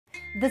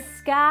The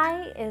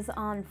sky is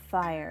on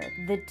fire.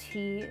 The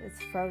tea is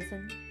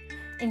frozen.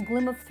 In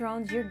Gloom of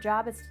Thrones, your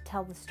job is to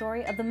tell the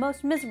story of the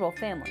most miserable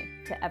family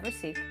to ever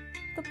seek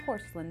the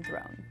Porcelain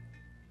Throne.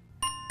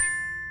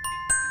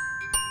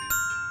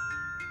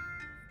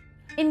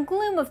 In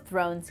Gloom of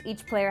Thrones,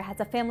 each player has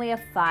a family of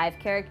 5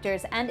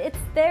 characters, and it's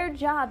their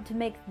job to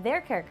make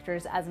their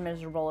characters as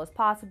miserable as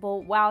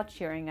possible while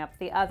cheering up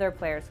the other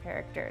players'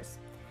 characters.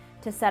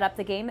 To set up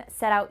the game,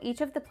 set out each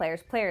of the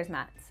players'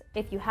 mats,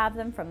 if you have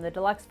them from the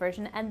deluxe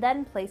version, and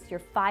then place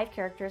your 5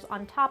 characters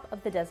on top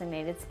of the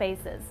designated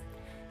spaces.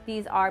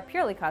 These are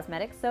purely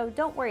cosmetic, so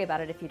don't worry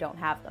about it if you don't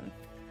have them.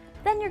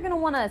 Then you're going to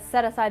want to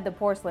set aside the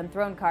Porcelain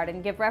Throne card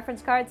and give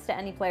reference cards to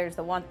any players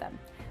that want them.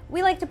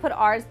 We like to put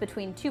ours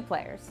between 2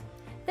 players.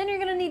 Then you're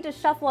going to need to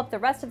shuffle up the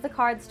rest of the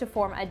cards to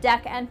form a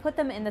deck and put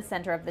them in the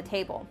center of the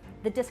table.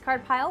 The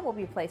discard pile will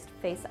be placed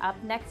face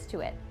up next to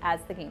it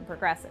as the game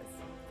progresses.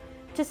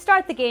 To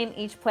start the game,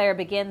 each player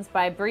begins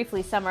by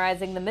briefly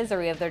summarizing the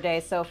misery of their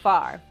day so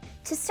far.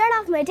 To start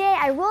off my day,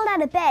 I rolled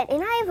out of bed,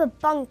 and I have a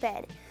bunk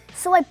bed.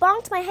 So I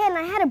bonked my head, and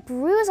I had a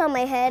bruise on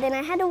my head, and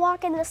I had to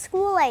walk into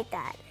school like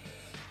that.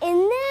 And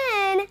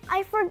then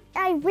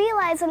I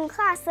realized in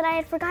class that I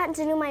had forgotten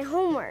to do my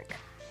homework.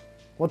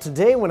 Well,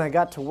 today when I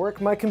got to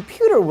work, my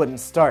computer wouldn't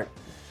start.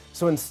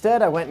 So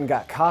instead, I went and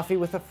got coffee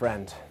with a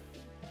friend.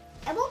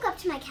 I woke up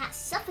to my cat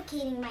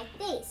suffocating my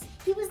face.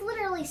 He was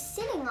literally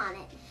sitting on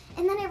it.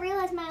 And then I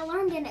realized my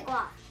alarm didn't go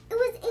off. It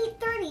was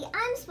 8:30.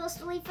 I'm supposed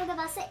to leave for the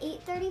bus at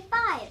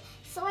 8:35.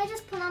 So I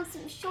just put on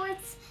some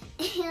shorts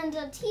and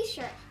a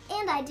t-shirt.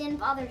 And I didn't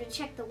bother to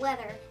check the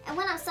weather. I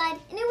went outside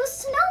and it was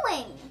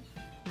snowing.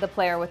 The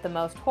player with the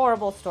most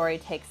horrible story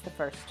takes the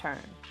first turn.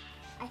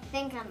 I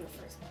think I'm the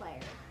first player.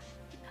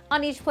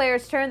 On each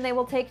player's turn, they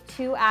will take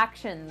 2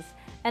 actions.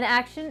 An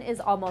action is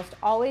almost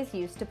always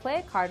used to play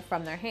a card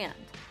from their hand.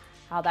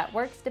 How that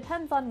works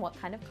depends on what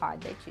kind of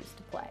card they choose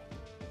to play.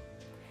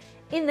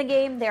 In the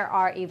game, there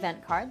are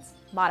event cards,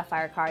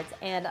 modifier cards,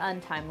 and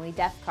untimely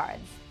death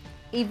cards.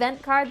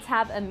 Event cards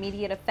have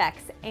immediate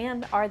effects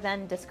and are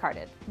then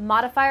discarded.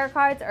 Modifier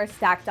cards are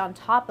stacked on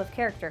top of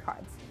character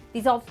cards.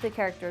 These alter the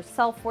character's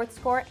self-worth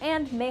score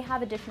and may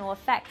have additional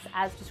effects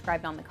as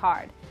described on the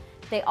card.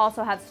 They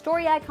also have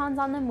story icons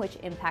on them which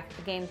impact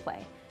the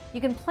gameplay.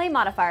 You can play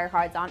modifier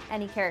cards on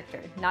any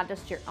character, not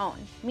just your own,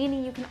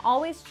 meaning you can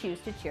always choose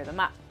to cheer them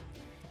up.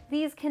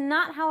 These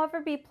cannot, however,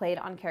 be played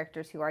on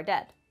characters who are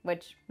dead,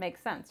 which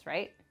makes sense,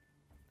 right?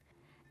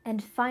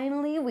 And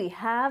finally, we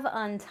have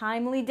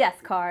untimely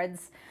death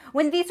cards.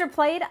 When these are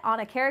played on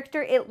a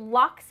character, it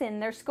locks in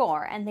their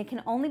score, and they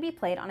can only be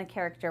played on a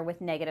character with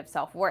negative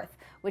self-worth,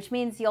 which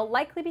means you'll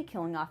likely be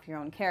killing off your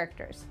own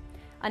characters.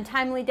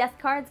 Untimely death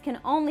cards can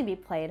only be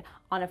played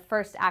on a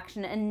first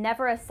action and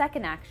never a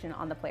second action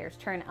on the player's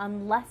turn,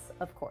 unless,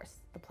 of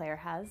course, the player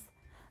has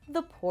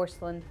the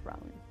Porcelain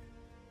Throne.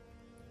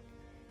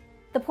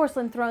 The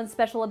Porcelain Throne's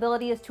special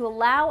ability is to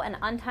allow an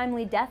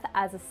untimely death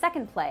as a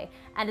second play,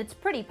 and it's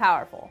pretty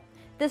powerful.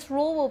 This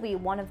rule will be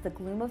one of the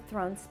Gloom of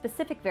Thrones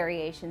specific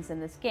variations in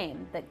this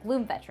game that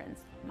Gloom veterans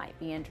might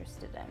be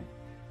interested in.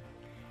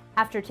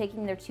 After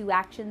taking their 2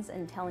 actions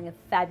and telling a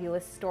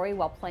fabulous story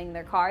while playing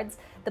their cards,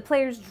 the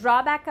players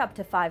draw back up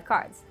to 5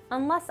 cards,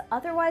 unless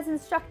otherwise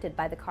instructed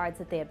by the cards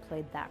that they had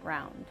played that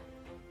round.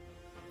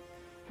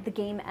 The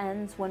game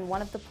ends when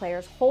one of the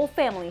players' whole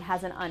family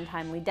has an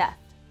untimely death.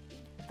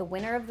 The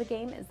winner of the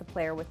game is the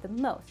player with the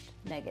most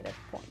negative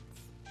points.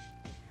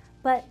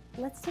 But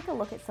let's take a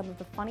look at some of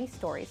the funny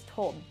stories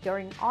told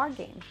during our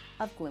game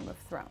of Gloom of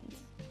Thrones.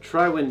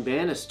 Try when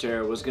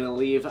Bannister was going to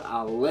leave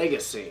a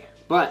legacy,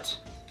 but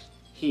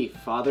he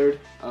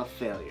fathered a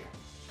failure.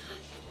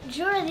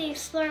 Jorah the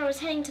Explorer was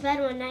heading to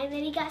bed one night, and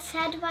then he got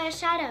stabbed by a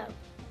shadow.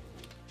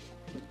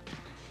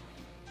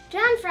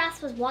 John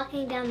Frost was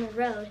walking down the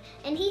road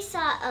and he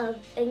saw an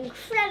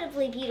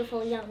incredibly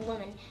beautiful young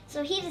woman,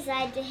 so he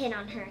decided to hit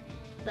on her.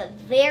 But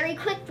very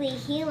quickly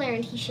he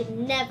learned he should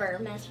never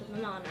mess with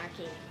the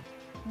monarchy.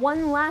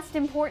 One last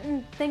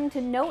important thing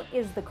to note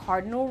is the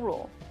cardinal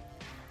rule.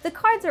 The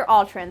cards are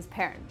all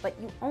transparent, but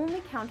you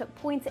only count up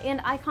points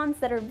and icons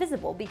that are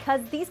visible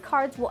because these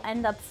cards will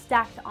end up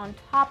stacked on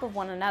top of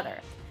one another.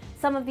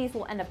 Some of these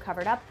will end up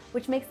covered up,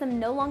 which makes them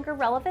no longer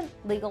relevant,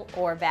 legal,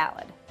 or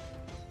valid.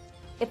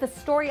 If a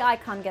story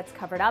icon gets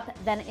covered up,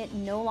 then it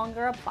no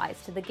longer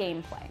applies to the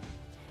gameplay.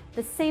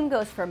 The same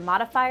goes for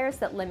modifiers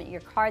that limit your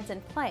cards in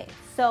play,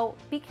 so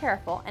be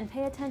careful and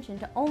pay attention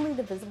to only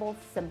the visible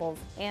symbols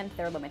and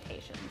their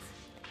limitations.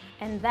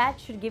 And that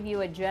should give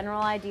you a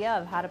general idea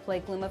of how to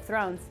play Gloom of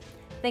Thrones.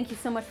 Thank you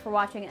so much for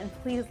watching, and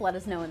please let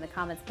us know in the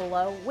comments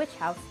below which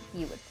house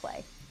you would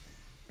play.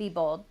 Be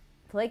bold,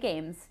 play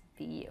games,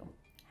 be you.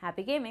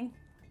 Happy gaming!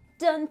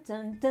 Dun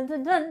dun dun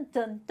dun dun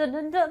dun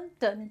dun dun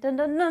dun dun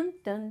dun dun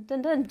dun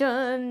dun dun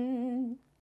dun.